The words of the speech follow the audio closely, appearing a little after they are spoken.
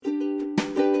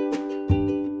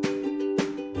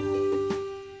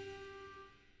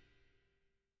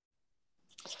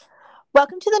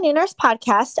Welcome to the New Nurse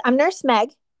Podcast. I'm Nurse Meg.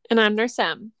 And I'm Nurse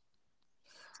Em.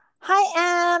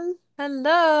 Hi, Em.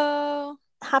 Hello.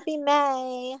 Happy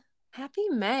May. Happy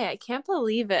May. I can't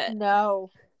believe it.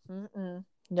 No.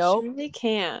 Nope. Truly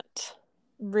can't.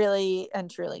 Really and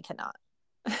truly cannot.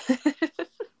 Because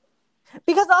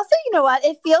also, you know what?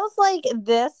 It feels like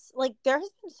there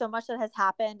has been so much that has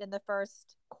happened in the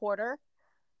first quarter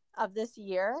of this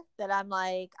year that I'm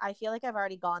like, I feel like I've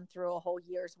already gone through a whole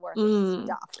year's worth of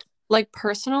stuff. Like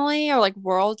personally or like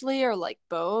worldly or like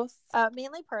both?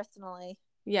 Mainly personally.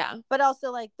 Yeah. But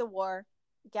also like the war,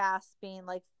 gas being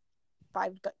like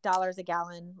 $5 a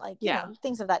gallon, like, you know,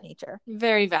 things of that nature.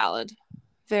 Very valid.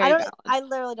 Very valid. I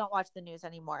literally don't watch the news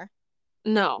anymore.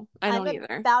 No, I don't either.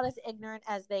 I'm about as ignorant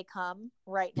as they come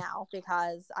right now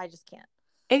because I just can't.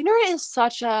 Ignorant is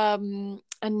such a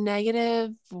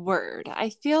negative word. I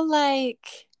feel like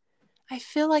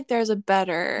there's a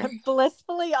better.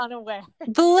 Blissfully unaware.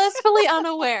 Blissfully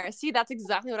unaware. See, that's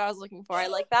exactly what I was looking for. I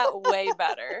like that way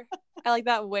better. I like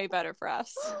that way better for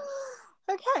us.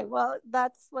 Okay, well,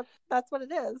 that's what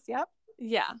it is. Yep.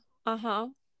 Yeah. Uh-huh.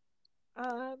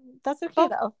 That's okay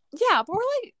though. Yeah, but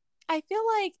I feel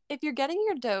like if you're getting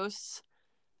your dose,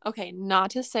 okay, not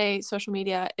to say social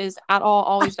media is at all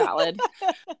always valid,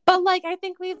 but like I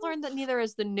think we've learned that neither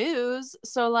is the news.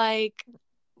 So like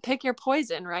pick your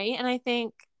poison, right? And I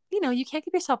think, you know, you can't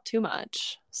give yourself too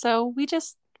much. So we're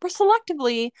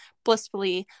selectively,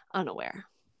 blissfully unaware.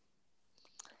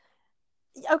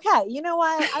 Okay, you know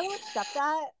what? I will accept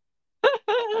that.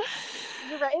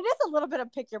 You're right. It is a little bit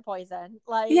of pick your poison.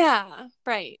 Like, yeah,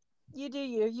 right. You do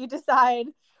you decide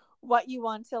what you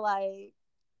want to like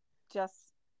just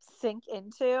sink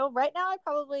into. Right now, I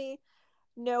probably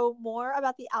know more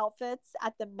about the outfits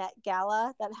at the Met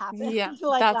Gala that happened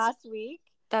last week.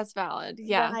 That's valid.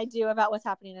 Yeah. Than I do about what's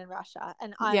happening in Russia.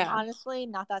 And I'm honestly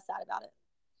not that sad about it.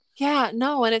 Yeah,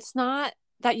 no, and it's not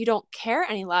that you don't care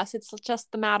any less. It's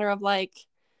just the matter of like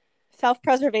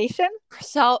self-preservation.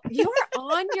 You were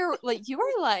on your you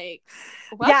were like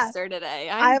Webster today.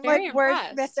 I'm very like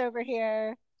impressed. wordsmith over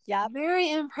here. Yeah.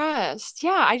 Very impressed.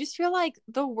 Yeah, I just feel like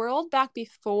the world back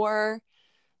before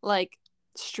like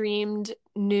streamed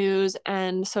news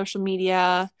and social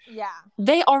media,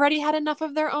 they already had enough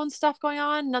of their own stuff going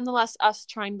on. Nonetheless, us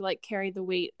trying to like carry the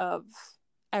weight of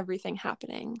everything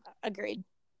happening. Agreed.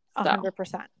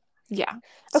 100%. Yeah.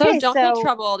 So don't feel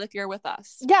troubled if you're with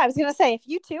us. Yeah, I was gonna say, if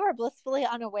you too are blissfully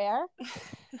unaware,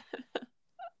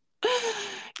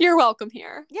 you're welcome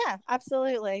here. Yeah,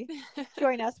 absolutely.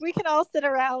 Join us. We can all sit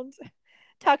around,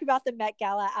 talk about the Met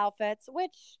Gala outfits,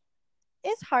 which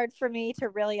is hard for me to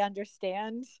really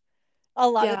understand a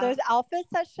lot of those outfits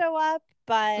that show up,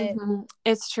 but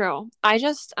it's true. I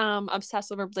just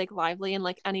obsess over Blake Lively in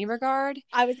like any regard.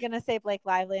 I was gonna say Blake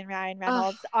Lively and Ryan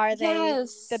Reynolds. Are they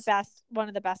the best, one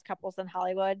of the best couples in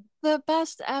Hollywood? The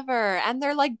best ever. And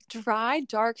their like dry,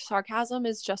 dark sarcasm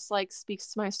is just like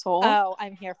speaks to my soul. Oh,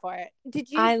 I'm here for it. Did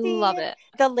you see love it.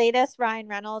 The latest Ryan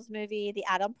Reynolds movie, The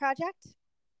Adam Project?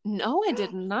 No, I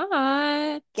did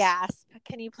not. Gasp.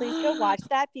 Can you please go watch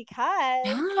that?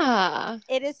 Because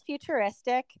it is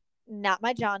futuristic, not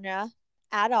my genre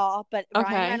at all, but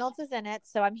Ryan Reynolds is in it,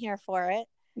 so I'm here for it.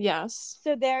 Yes.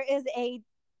 So there is a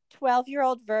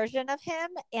 12-year-old version of him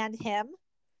and him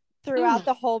throughout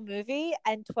the whole movie,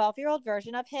 and 12-year-old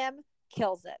version of him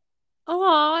kills it. Oh,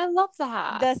 I love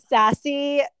that. The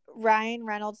sassy Ryan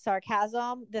Reynolds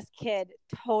sarcasm, this kid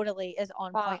totally is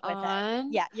on point with it.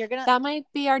 Yeah, that might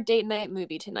be our date night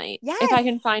movie tonight. Yes. If I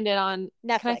can find it on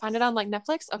Netflix. Can I find it on like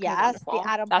Netflix? Okay, yes, wonderful. The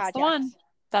Adam That's Project.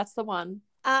 That's the one.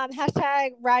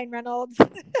 Hashtag Ryan Reynolds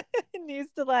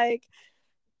needs to like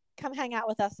come hang out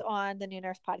with us on the New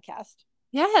Nurse Podcast.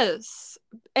 Yes.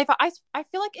 If I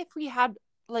feel like if we had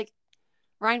like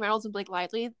Ryan Reynolds and Blake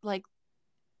Lively, like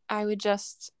I would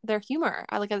just their humor.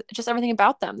 I like just everything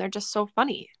about them. They're just so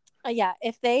funny. Yeah,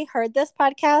 if they heard this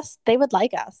podcast, they would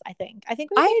like us, I think. I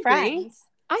think we'd be friends.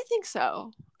 I think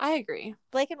so. I agree.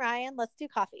 Blake and Ryan, let's do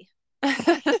coffee.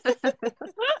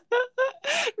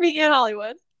 Meet you in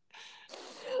Hollywood.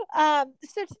 So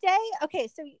today,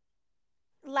 so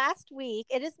last week,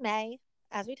 it is May,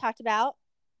 as we talked about.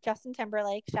 Justin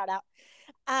Timberlake, shout out.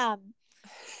 I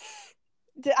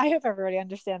hope everybody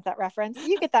understands that reference.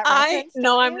 You get that reference.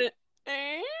 I'm gonna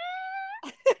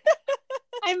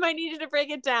I might need you to break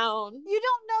it down. You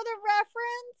don't know the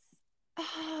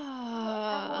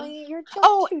reference? Emily, you're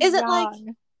just too is young. It like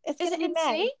it's is gonna it be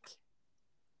May. Sync?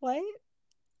 What?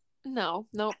 No,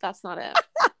 nope, that's not it.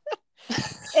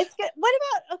 It's good. What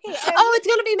about it's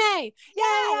gonna be May.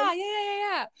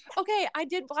 Yeah. Okay, I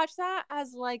did watch that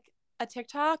as like a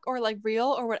TikTok or like reel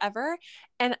or whatever,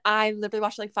 and I literally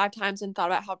watched it like 5 times and thought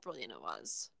about how brilliant it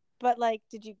was. But like,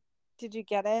 did you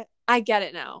get it? I get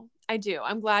it now. I do.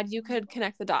 I'm glad you could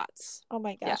connect the dots. Oh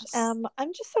my gosh. Yes.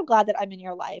 I'm just so glad that I'm in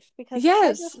your life, because I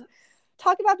Yes. just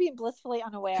talk about being blissfully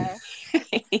unaware.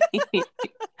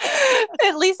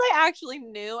 At least I actually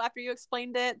knew after you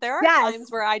explained it. There are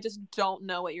times where I just don't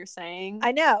know what you're saying.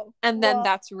 I know. And then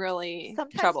that's really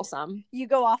troublesome. You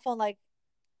go off on like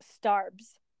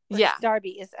starbs. Yeah.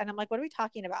 Starbies. And I'm like, what are we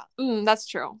talking about? That's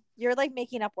true. You're like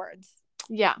making up words.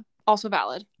 Yeah. Also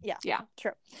valid. Yeah. Yeah.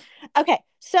 True. Okay.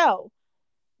 So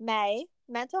May,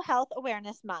 Mental Health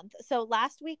Awareness Month. So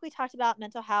last week we talked about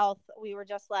mental health. We were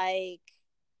just like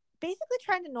basically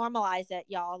trying to normalize it,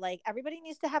 y'all. Like, everybody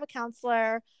needs to have a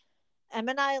counselor. Em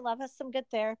and I love us some good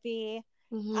therapy.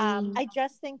 I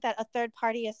just think that a third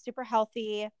party is super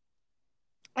healthy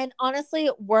and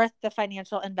honestly worth the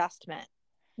financial investment.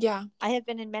 Yeah. I have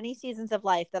been in many seasons of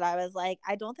life that I was like,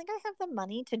 I don't think I have the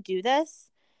money to do this,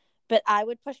 but I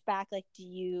would push back. Like, do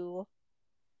you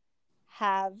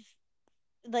have,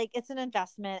 like, it's an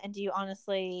investment, and do you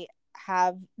honestly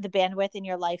have the bandwidth in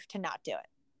your life to not do it?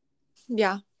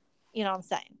 Yeah. You know what I'm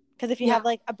saying? Because if you have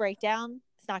like a breakdown,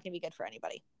 it's not going to be good for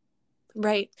anybody.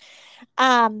 Right.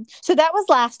 So that was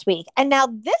last week. And now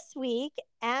this week,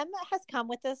 Em has come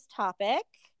with this topic.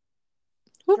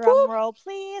 Drum roll,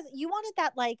 please. You wanted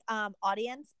that like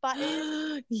audience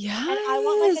button. Yes. And I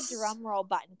want like a drum roll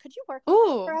button. Could you work on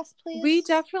that for us, please? We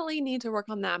definitely need to work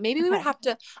on that. Maybe we would have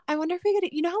to, I wonder if we could,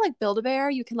 you know how like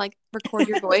Build-A-Bear, you can like record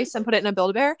your voice and put it in a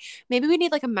Build-A-Bear? Maybe we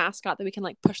need like a mascot that we can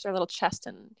like push their little chest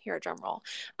and hear a drum roll.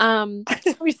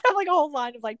 We just have like a whole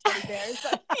line of like teddy bears.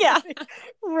 Yeah.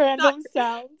 Random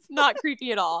sounds. Not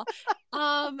creepy at all.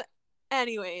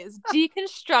 Anyways,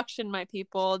 deconstruction, my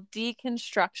people.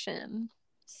 Deconstruction.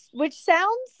 Which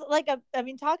sounds like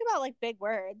talk about like big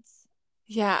words.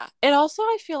 Yeah. It also,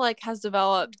 I feel like, has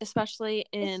developed, especially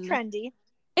in...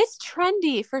 It's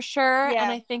trendy for sure. Yeah.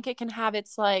 And I think it can have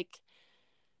its like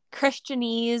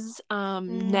Christianese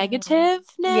negativeness.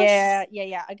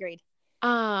 Yeah. Agreed.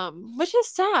 Which is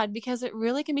sad because it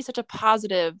really can be such a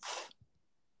positive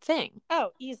thing.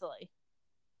 Oh, easily.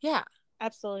 Yeah.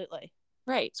 Absolutely.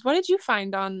 Right. So what did you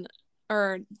find on,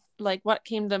 or like what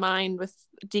came to mind with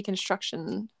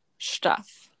deconstruction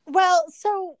stuff? Well,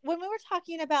 so when we were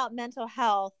talking about mental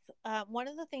health, one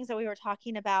of the things that we were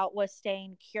talking about was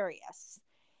staying curious.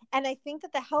 And I think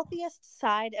that the healthiest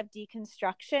side of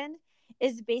deconstruction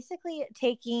is basically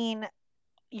taking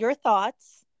your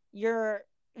thoughts, your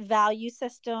value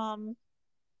system,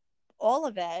 all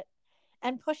of it,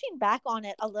 and pushing back on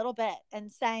it a little bit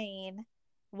and saying,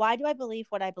 why do I believe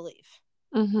what I believe?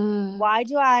 Mm-hmm. Why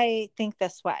do I think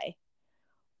this way?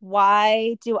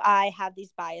 Why do I have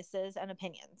these biases and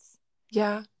opinions?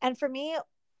 Yeah. And for me,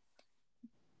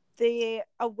 the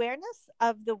awareness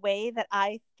of the way that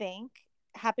I think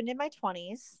happened in my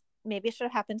 20s. Maybe it should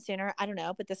have happened sooner. I don't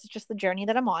know. But this is just the journey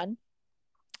that I'm on.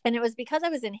 And it was because I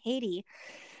was in Haiti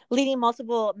leading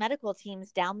multiple medical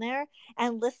teams down there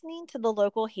and listening to the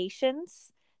local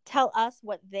Haitians tell us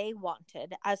what they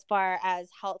wanted as far as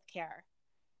healthcare.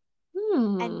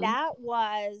 And that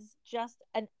was just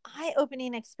an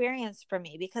eye-opening experience for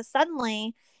me, because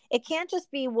suddenly it can't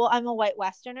just be, well, I'm a white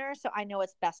Westerner, so I know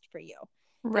what's best for you.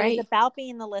 Right. It was about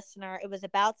being the listener. It was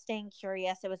about staying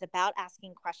curious. It was about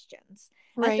asking questions.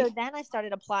 Right. And so then I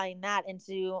started applying that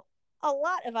into a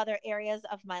lot of other areas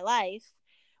of my life,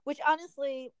 which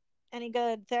honestly, any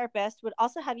good therapist would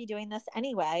also have you doing this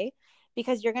anyway,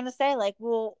 because you're going to say like,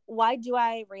 well, why do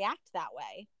I react that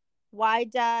way? Why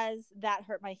does that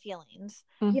hurt my feelings?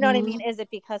 Mm-hmm. You know what I mean? Is it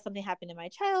because something happened in my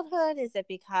childhood? Is it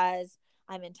because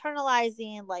I'm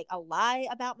internalizing like a lie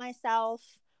about myself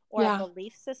or a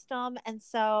belief system? And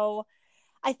so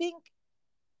I think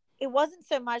it wasn't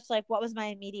so much like what was my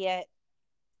immediate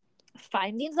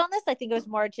findings on this. I think it was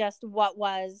more just what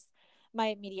was my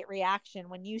immediate reaction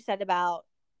when you said about,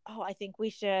 oh, I think we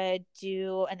should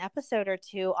do an episode or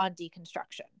two on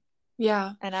deconstruction.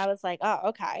 Yeah. And I was like, oh,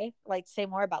 okay. Like, say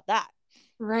more about that.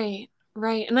 Right.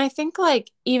 Right. And I think like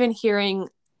even hearing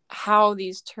how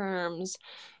these terms,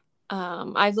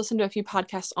 I've listened to a few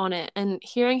podcasts on it, and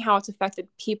hearing how it's affected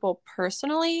people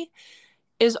personally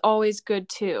is always good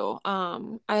too.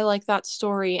 I like that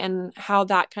story and how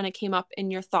that kind of came up in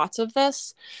your thoughts of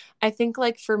this. I think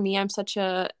like for me, I'm such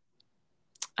a,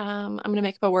 I'm going to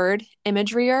make up a word,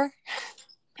 imageryer.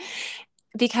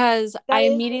 Because that I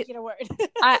immediately a word.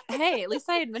 Hey, at least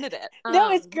I admitted it.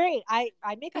 No, it's great. I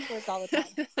make up words all the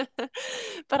time.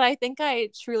 But I think I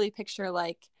truly picture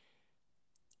like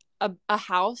a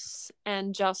house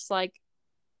and just like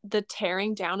the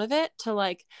tearing down of it to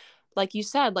like like you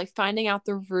said, like finding out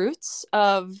the roots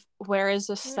of where is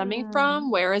this stemming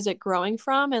from, where is it growing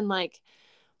from, and like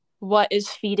what is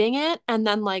feeding it, and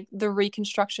then like the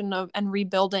reconstruction of and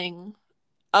rebuilding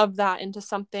of that into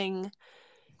something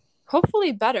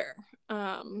hopefully better.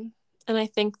 And I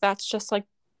think that's just like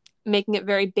making it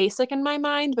very basic in my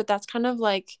mind, but that's kind of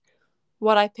like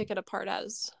what I pick it apart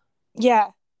as. Yeah,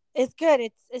 it's good.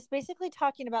 It's basically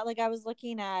talking about, like, I was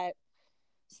looking at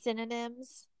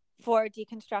synonyms for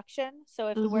deconstruction. So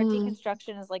if the word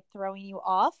deconstruction is like throwing you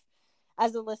off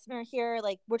as a listener here,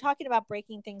 like, we're talking about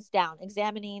breaking things down,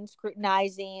 examining,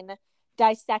 scrutinizing,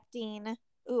 dissecting.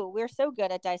 Ooh, we're so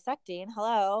good at dissecting.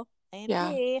 Hello,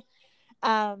 A&P.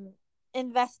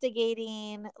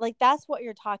 Investigating, like, that's what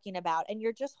you're talking about, and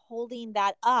you're just holding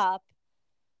that up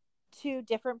to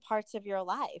different parts of your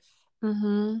life.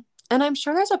 And I'm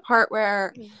sure there's a part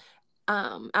where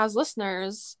as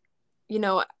listeners, you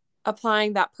know,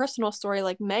 applying that personal story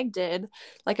like Meg did,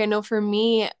 like I know for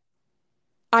me,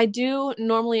 I do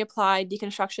normally apply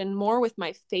deconstruction more with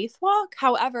my faith walk.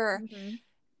 However,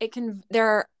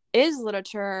 there is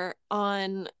literature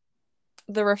on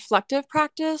the reflective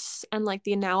practice and like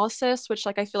the analysis, which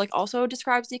like I feel like also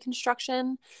describes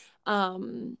deconstruction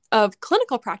of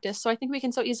clinical practice. So I think we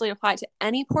can so easily apply it to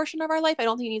any portion of our life. I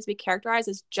don't think it needs to be characterized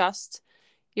as just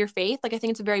your faith. Like I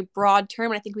think it's a very broad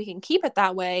term, and I think we can keep it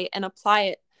that way and apply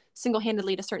it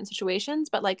single-handedly to certain situations.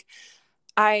 But like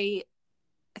I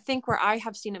think where I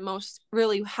have seen it most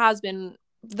really has been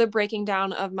the breaking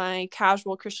down of my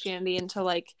casual Christianity into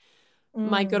like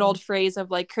my good old phrase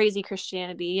of like crazy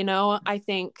Christianity, you know. I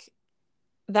think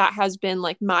that has been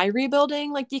like my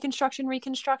rebuilding, like deconstruction,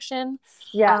 reconstruction.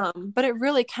 But it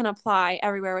really can apply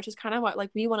everywhere, which is kind of what like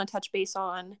we want to touch base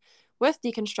on with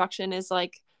deconstruction, is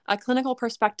like a clinical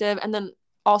perspective and then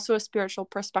also a spiritual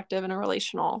perspective and a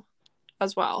relational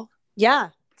as well.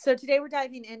 Yeah. So today we're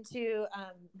diving into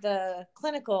the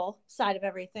clinical side of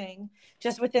everything,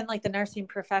 just within like the nursing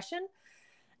profession.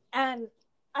 And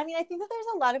I mean, I think that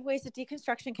there's a lot of ways that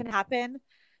deconstruction can happen.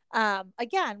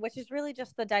 Again, which is really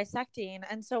just the dissecting.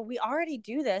 And so we already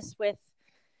do this with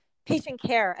patient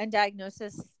care and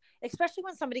diagnosis, especially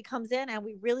when somebody comes in and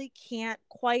we really can't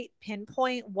quite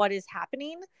pinpoint what is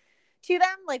happening to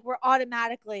them. Like, we're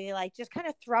automatically like just kind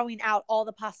of throwing out all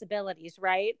the possibilities,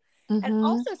 right? And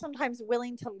also sometimes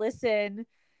willing to listen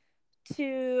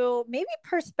to maybe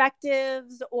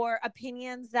perspectives or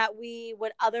opinions that we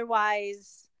would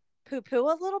otherwise poo-poo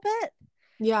a little bit.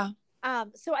 Yeah.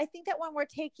 So I think that when we're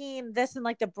taking this in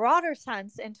like the broader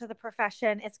sense into the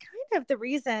profession, it's kind of the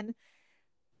reason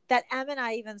that Em and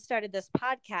I even started this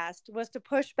podcast, was to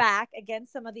push back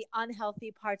against some of the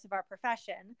unhealthy parts of our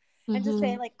profession and to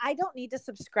say, like, I don't need to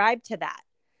subscribe to that.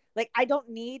 Like, I don't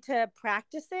need to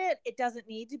practice it. It doesn't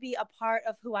need to be a part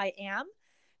of who I am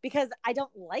because I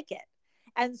don't like it.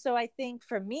 And so I think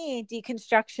for me,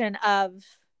 deconstruction of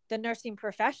the nursing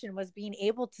profession was being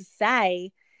able to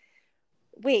say,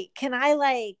 wait, can I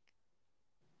like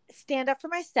stand up for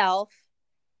myself,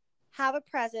 have a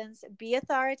presence, be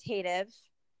authoritative,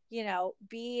 you know,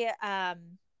 be a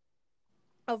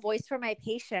voice for my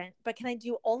patient, but can I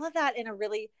do all of that in a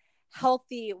really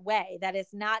healthy way that is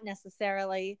not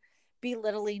necessarily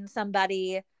belittling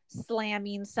somebody,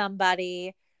 slamming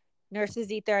somebody, nurses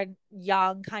eat their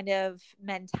young kind of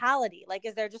mentality? Like,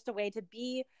 is there just a way to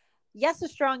be, yes, a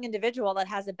strong individual that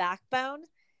has a backbone,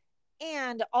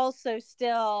 and also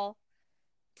still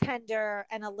tender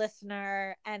and a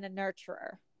listener and a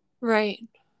nurturer? Right.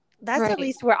 That's at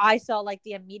least where I saw like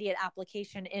the immediate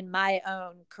application in my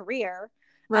own career.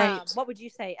 Right. What would you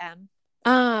say, Em?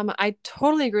 I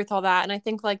totally agree with all that. And I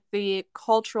think like the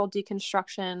cultural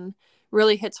deconstruction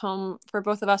really hits home for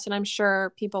both of us, and I'm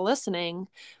sure people listening.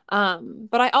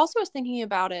 But I also was thinking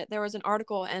about it. There was an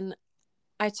article and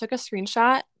I took a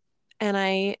screenshot, and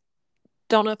I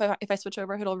don't know if I switch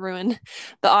over, it'll ruin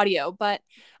the audio. But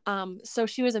so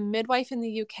she was a midwife in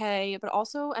the UK, but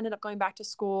also ended up going back to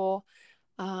school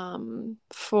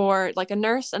for like a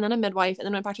nurse and then a midwife, and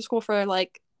then went back to school for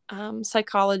like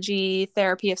psychology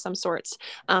therapy of some sorts,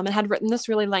 and had written this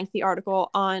really lengthy article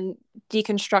on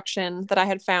deconstruction that I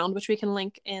had found, which we can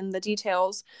link in the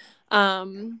details.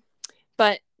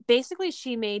 But basically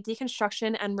she made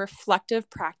deconstruction and reflective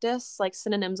practice like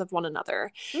synonyms of one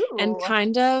another. Ooh. And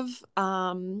kind of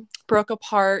broke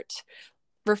apart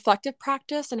reflective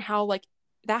practice and how like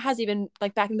that has even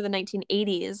like back into the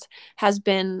 1980s has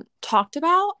been talked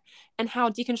about, and how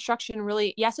deconstruction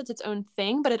really, yes, it's its own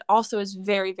thing, but it also is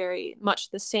very, very much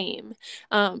the same.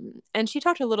 And she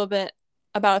talked a little bit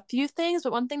about a few things,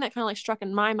 but one thing that kind of like struck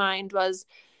in my mind was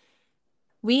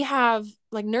we have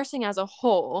like nursing as a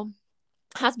whole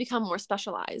has become more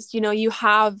specialized. You know, you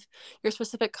have your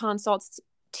specific consults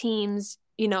teams,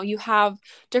 you know, you have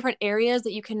different areas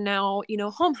that you can now, you know,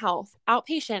 home health,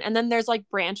 outpatient, and then there's like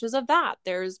branches of that.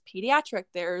 There's pediatric,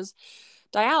 there's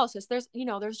dialysis, there's, you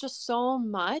know, there's just so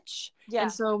much. Yeah.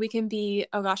 And so we can be,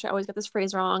 oh gosh, I always get this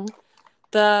phrase wrong.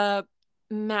 The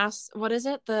what is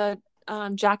it? The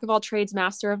jack of all trades,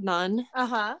 master of none.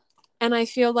 Uh-huh. And I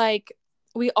feel like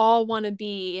we all want to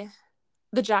be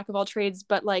the jack of all trades,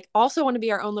 but like also want to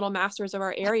be our own little masters of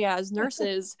our area as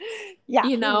nurses. Yeah.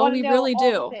 You know, we really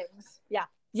do. Yeah.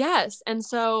 Yes. And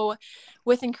so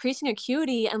with increasing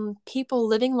acuity and people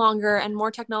living longer and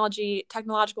more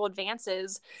technological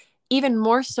advances, even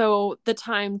more so the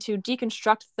time to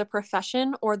deconstruct the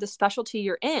profession or the specialty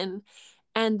you're in,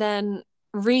 and then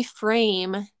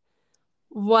reframe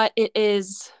what it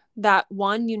is that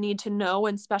one you need to know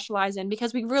and specialize in,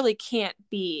 because we really can't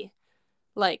be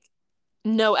like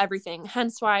know everything.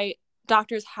 Hence why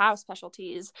doctors have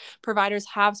specialties, providers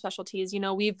have specialties. You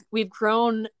know, we've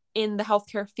grown in the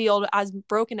healthcare field. As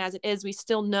broken as it is, we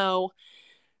still know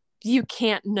you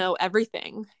can't know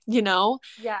everything, you know?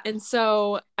 Yeah. And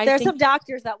so there's some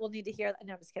doctors that will need to hear that.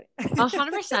 No, I'm just kidding.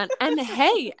 100%. And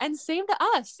hey, and same to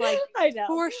us. Like, I know.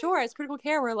 For sure, as critical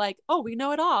care, we're like, oh, we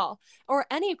know it all. Or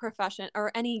any profession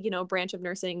or any, you know, branch of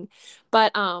nursing.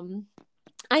 But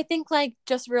I think like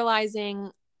just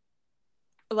realizing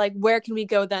like where can we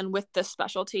go then with this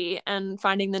specialty and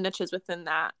finding the niches within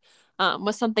that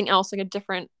was something else, like a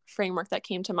different framework that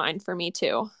came to mind for me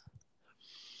too.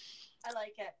 I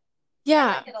like it. Yeah.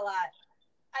 I like it a lot.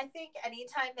 I think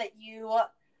anytime that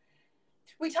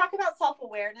we talk about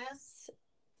self-awareness,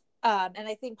 and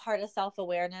I think part of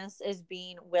self-awareness is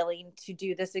being willing to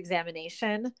do this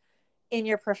examination in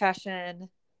your profession,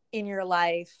 in your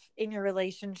life, in your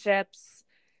relationships,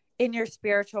 in your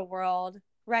spiritual world,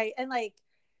 right? And like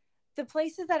the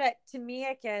places that to me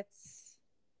it gets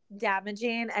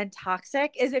damaging and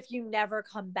toxic is if you never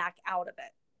come back out of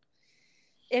it.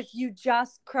 If you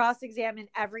just cross-examine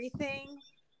everything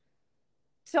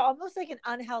to almost like an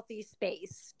unhealthy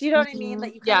space. Do you know what I mean?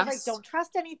 Like you kind of like don't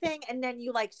trust anything, and then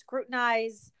you like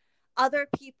scrutinize other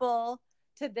people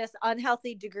to this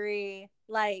unhealthy degree.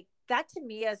 Like that to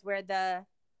me is where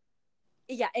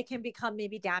it can become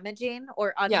maybe damaging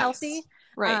or unhealthy. Yes.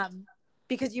 Right.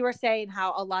 Because you were saying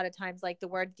how a lot of times like the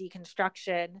word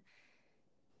deconstruction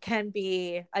can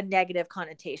be a negative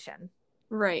connotation.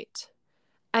 Right.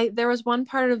 There was one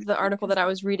part of the article that I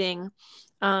was reading.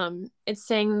 It's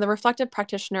saying the reflective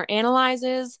practitioner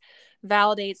analyzes,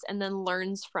 validates, and then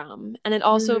learns from. And it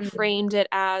also framed it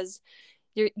as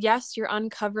you're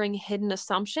uncovering hidden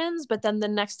assumptions, but then the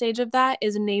next stage of that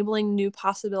is enabling new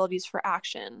possibilities for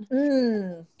action.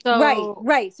 So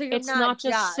right. So it's not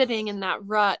just sitting in that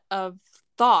rut of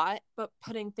thought, but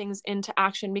putting things into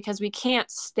action, because we can't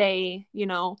stay, you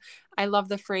know, I love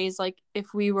the phrase, like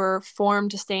if we were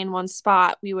formed to stay in one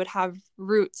spot, we would have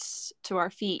roots to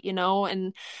our feet, you know,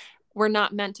 and we're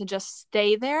not meant to just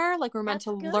stay there. Like we're meant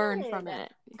to learn from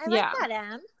it. I like that,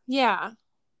 Anne. Yeah.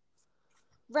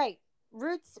 Right.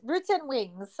 Roots and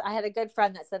wings. I had a good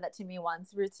friend that said that to me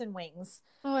once. Roots and wings.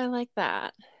 Oh, I like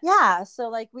that. Yeah. So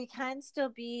like we can still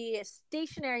be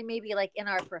stationary, maybe like in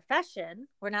our profession.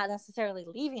 We're not necessarily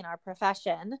leaving our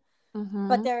profession,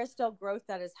 but there is still growth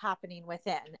that is happening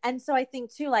within. And so I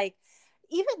think too, like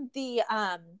even the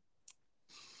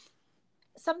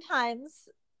sometimes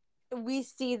we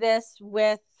see this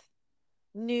with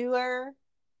newer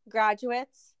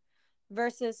graduates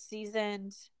versus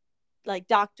seasoned like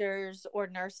doctors or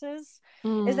nurses,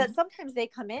 is that sometimes they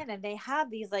come in and they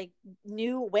have these like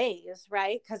new ways,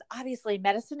 right? Because obviously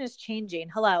medicine is changing.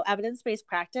 Hello, evidence-based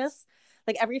practice.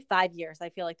 Like every 5 years, I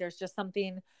feel like there's just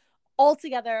something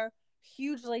altogether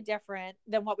hugely different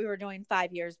than what we were doing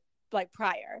 5 years like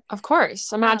prior. Of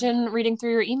course. Imagine reading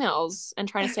through your emails and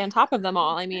trying to stay on top of them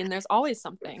all. I mean, there's always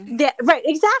something. Yeah, right,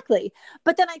 exactly.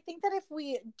 But then I think that if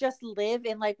we just live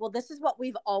in like, well, this is what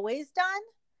we've always done.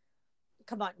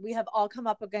 Come on, we have all come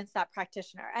up against that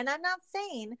practitioner. And I'm not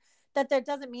saying that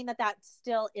doesn't mean that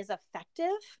still is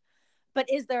effective, but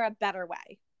is there a better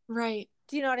way? Right.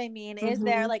 Do you know what I mean? Is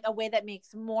there like a way that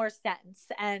makes more sense?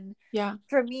 And yeah,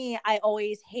 for me, I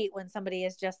always hate when somebody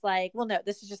is just like, well, no,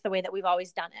 this is just the way that we've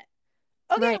always done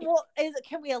it. Okay, well,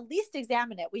 can we at least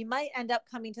examine it? We might end up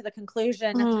coming to the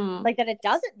conclusion like that it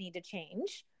doesn't need to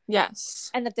change.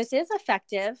 Yes. And that this is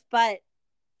effective, but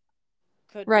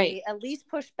could we at least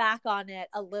push back on it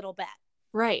a little bit?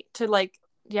 Right. To like,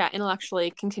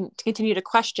 intellectually continue to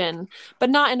question, but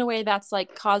not in a way that's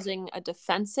like causing a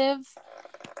defensive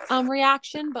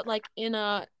reaction, but like in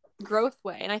a growth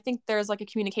way. And I think there's like a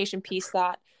communication piece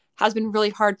that has been really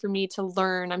hard for me to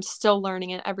learn. I'm still learning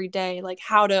it every day, like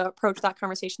how to approach that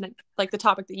conversation, that, like the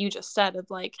topic that you just said of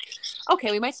like,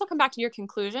 okay, we might still come back to your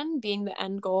conclusion being the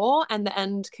end goal and the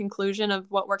end conclusion of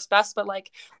what works best, but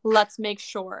like, let's make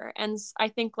sure. And I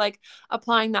think like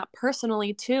applying that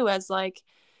personally too, as like,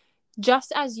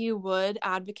 just as you would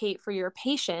advocate for your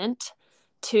patient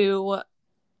to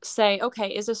say, okay,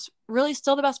 is this really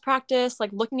still the best practice?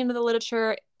 Like looking into the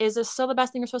literature, is this still the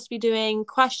best thing you're supposed to be doing?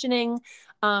 Questioning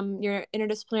your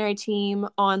interdisciplinary team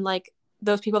on like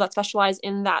those people that specialize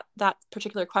in that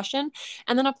particular question,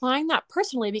 and then applying that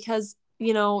personally, because,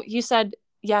 you know, you said,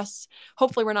 yes,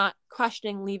 hopefully we're not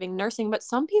questioning leaving nursing, but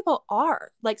some people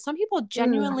are. Like some people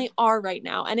genuinely are right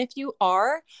now. And if you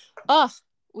are,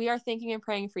 we are thinking and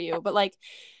praying for you. But like,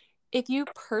 if you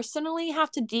personally have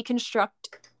to deconstruct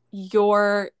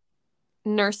your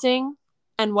nursing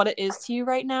and what it is to you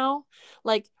right now,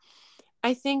 like,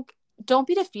 I think don't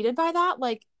be defeated by that.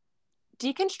 Like,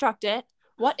 deconstruct it.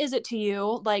 What is it to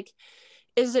you? Like,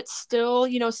 is it still,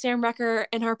 you know, Sam Recker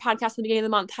in her podcast at the beginning of the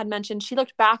month had mentioned she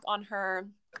looked back on her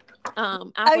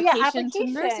application to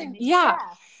nursing. Yeah.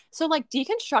 So like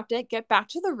deconstruct it, get back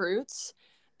to the roots,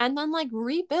 and then like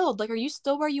rebuild. Like, are you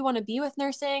still where you want to be with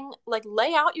nursing? Like,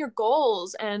 lay out your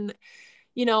goals, and,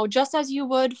 you know, just as you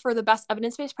would for the best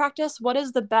evidence-based practice, what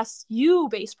is the best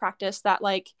you-based practice that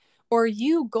like, or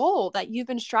you goal that you've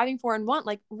been striving for and want,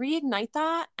 like reignite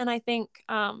that. And I think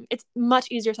it's much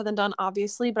easier said than done,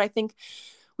 obviously, but I think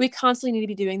we constantly need to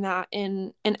be doing that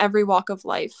in every walk of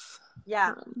life.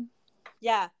 Yeah.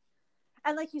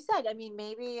 And like you said, I mean,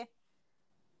 maybe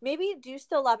you do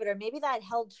still love it, or maybe that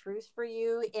held truth for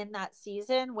you in that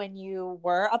season when you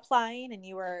were applying and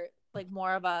you were like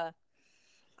more of a,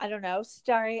 I don't know,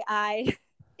 starry-eyed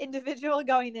individual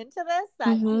going into this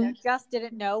that, you know, just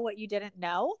didn't know what you didn't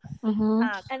know.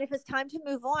 And if it's time to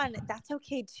move on, that's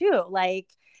okay too. Like,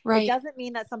 it doesn't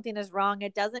mean that something is wrong.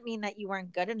 It doesn't mean that you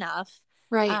weren't good enough.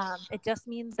 It just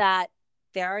means that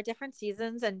there are different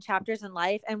seasons and chapters in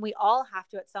life, and we all have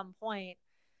to at some point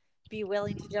be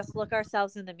willing to just look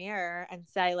ourselves in the mirror and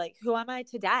say, like, who am I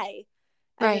today?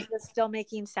 And is this still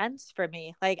making sense for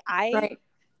me? Like, I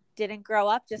didn't grow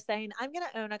up just saying, I'm going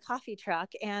to own a coffee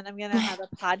truck and I'm going to have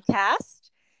a podcast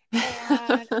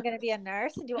and I'm going to be a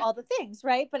nurse and do all the things,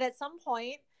 right? But at some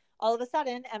point, all of a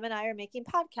sudden, Em and I are making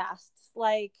podcasts.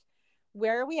 Like,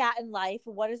 where are we at in life?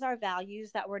 What is our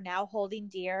values that we're now holding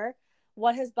dear?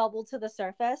 What has bubbled to the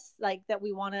surface, like, that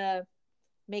we want to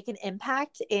make an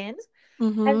impact in?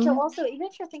 And so also, even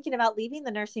if you're thinking about leaving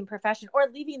the nursing profession or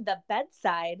leaving the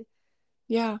bedside,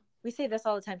 we say this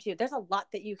all the time too, there's a lot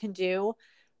that you can do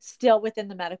still within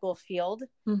the medical field.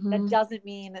 That doesn't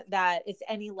mean that it's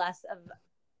any less of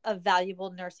a valuable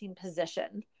nursing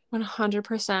position.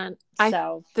 100%.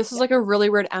 This is like a really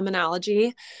weird M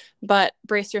analogy, but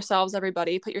brace yourselves,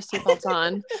 everybody. Put your seatbelts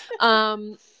on.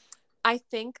 I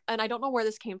think, and I don't know where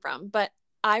this came from, but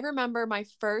I remember my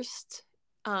first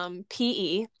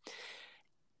PE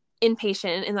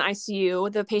inpatient in the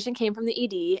ICU. The patient came from the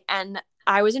ED, and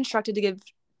I was instructed to give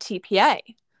TPA.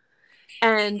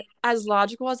 And as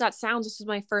logical as that sounds, this was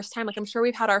my first time. Like, I'm sure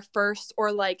we've had our first,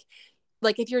 or like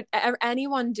if you're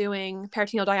anyone doing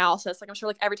peritoneal dialysis, like I'm sure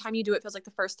like every time you do it feels like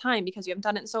the first time because you haven't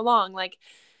done it in so long. Like,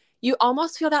 you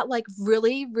almost feel that like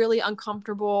really, really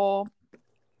uncomfortable.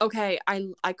 Okay,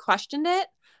 I questioned it.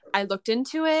 I looked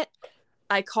into it.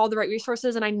 I called the right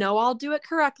resources, and I know I'll do it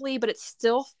correctly, but it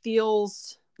still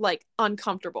feels like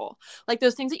uncomfortable. Like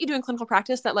those things that you do in clinical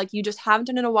practice that like you just haven't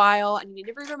done in a while and you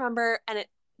need to remember, and it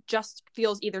just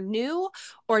feels either new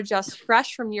or just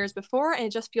fresh from years before, and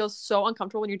it just feels so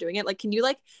uncomfortable when you're doing it. Like, can you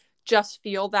like just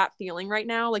feel that feeling right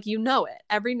now? Like, you know it.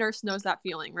 Every nurse knows that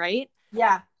feeling, right?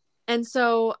 Yeah. And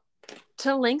so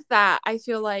to link that, I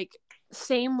feel like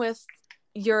same with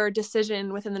your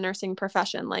decision within the nursing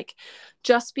profession. Like,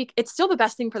 just it's still the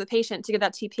best thing for the patient to get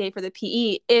that TPA for the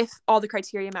PE if all the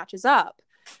criteria matches up.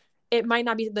 It might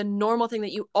not be the normal thing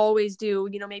that you always do.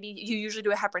 You know, maybe you usually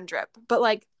do a heparin drip, but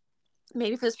like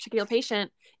maybe for this particular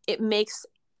patient, it makes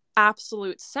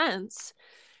absolute sense.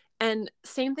 And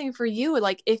same thing for you.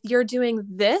 Like, if you're doing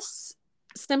this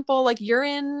simple, like you're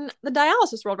in the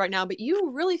dialysis world right now, but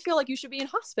you really feel like you should be in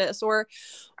hospice or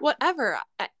whatever,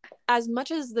 as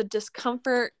much as the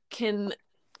discomfort can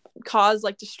cause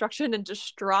like destruction and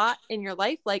distraught in your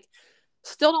life, like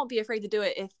still don't be afraid to do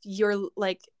it if you're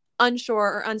like unsure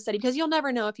or unsteady, because you'll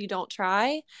never know if you don't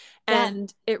try.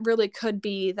 And it really could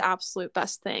be the absolute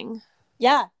best thing.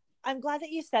 Yeah. I'm glad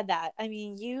that you said that. I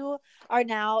mean, you are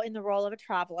now in the role of a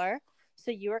traveler.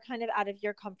 So you were kind of out of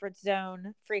your comfort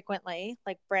zone frequently,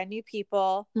 like brand new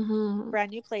people,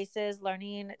 brand new places,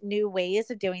 learning new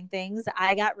ways of doing things.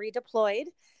 I got redeployed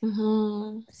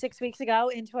 6 weeks ago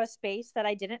into a space that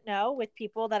I didn't know with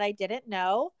people that I didn't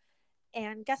know.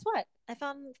 And guess what? I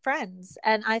found friends,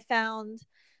 and I found,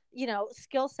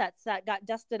 skill sets that got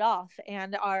dusted off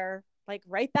and are like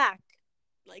right back,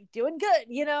 like doing good.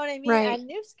 You know what I mean? Right. And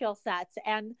new skill sets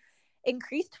and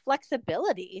increased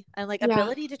flexibility and like Yeah.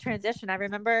 ability to transition. I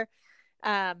remember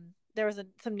there was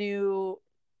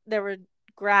there were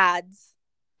grads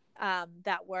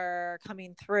that were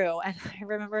coming through, and I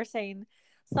remember saying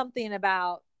something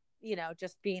about,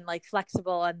 just being like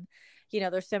flexible, and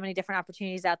there's so many different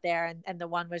opportunities out there, and the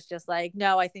one was just like,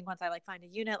 no, I think once I like find a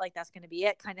unit, like that's going to be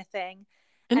it, kind of thing.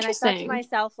 And I thought to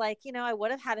myself, like, I would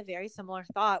have had a very similar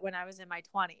thought when I was in my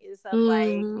 20s of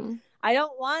like, I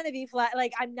don't want to be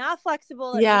like, I'm not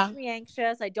flexible. It makes me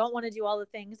anxious. I don't want to do all the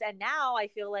things. And now I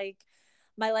feel like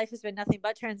my life has been nothing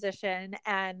but transition,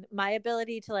 and my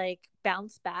ability to like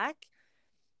bounce back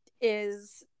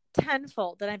is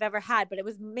tenfold than I've ever had. But it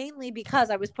was mainly because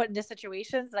I was put into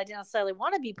situations that I didn't necessarily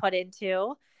want to be put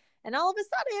into, and all of a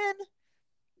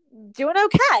sudden doing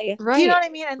okay. Right. Do you know what I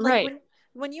mean? And like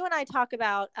when you and I talk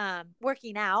about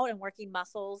working out and working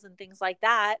muscles and things like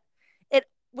that,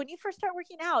 when you first start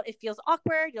working out, it feels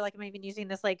awkward. You're like, am I even using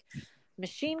this like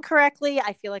machine correctly?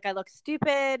 I feel like I look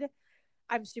stupid.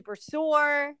 I'm super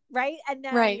sore, right? And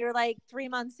then you're like 3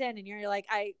 months in, and you're like,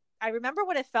 I remember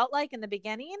what it felt like in the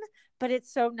beginning, but it's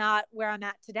so not where I'm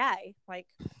at today. Like,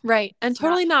 right. And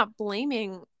totally not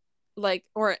blaming like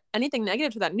or anything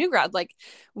negative to that new grad. Like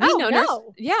we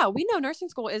know nursing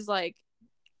school is like,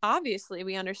 obviously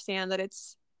we understand that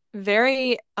it's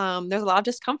very there's a lot of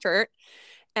discomfort,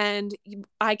 and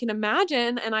I can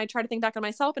imagine, and I try to think back on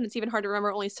myself, and it's even hard to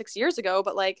remember only 6 years ago,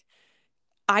 but like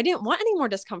I didn't want any more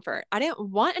discomfort. I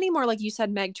didn't want any more, like you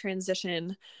said, Meg,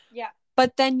 transition. Yeah.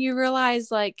 But then you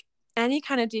realize like any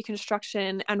kind of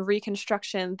deconstruction and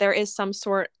reconstruction, there is some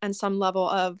sort and some level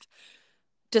of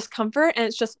discomfort, and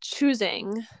it's just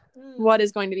choosing what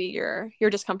is going to be your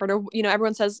discomfort. Or,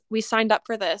 everyone says we signed up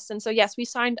for this. And so, yes, we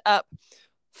signed up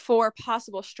for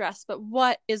possible stress, but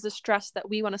what is the stress that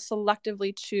we want to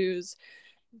selectively choose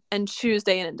and choose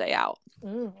day in and day out?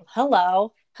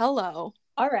 Hello.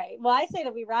 All right. Well, I say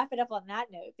that we wrap it up on that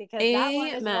note, because that one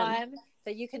is one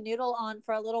that you can noodle on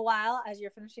for a little while as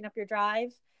you're finishing up your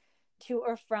drive to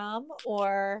or from,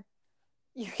 or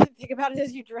you can think about it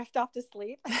as you drift off to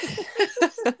sleep.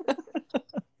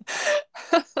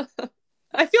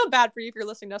 I feel bad for you if you're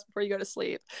listening to us before you go to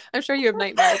sleep. I'm sure you have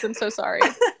nightmares. I'm so sorry.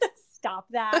 Stop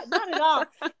that. Not at all.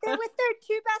 They're with their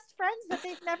 2 best friends that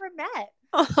they've never met.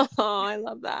 Oh, I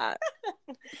love that.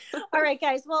 All right,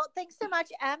 guys. Well, thanks so much,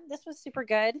 Em. This was super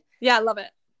good. Yeah, I love it.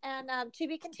 And to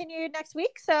be continued next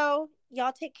week. So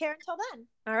y'all take care until then.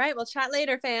 All right. We'll chat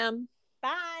later, fam.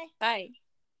 Bye.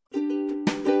 Bye.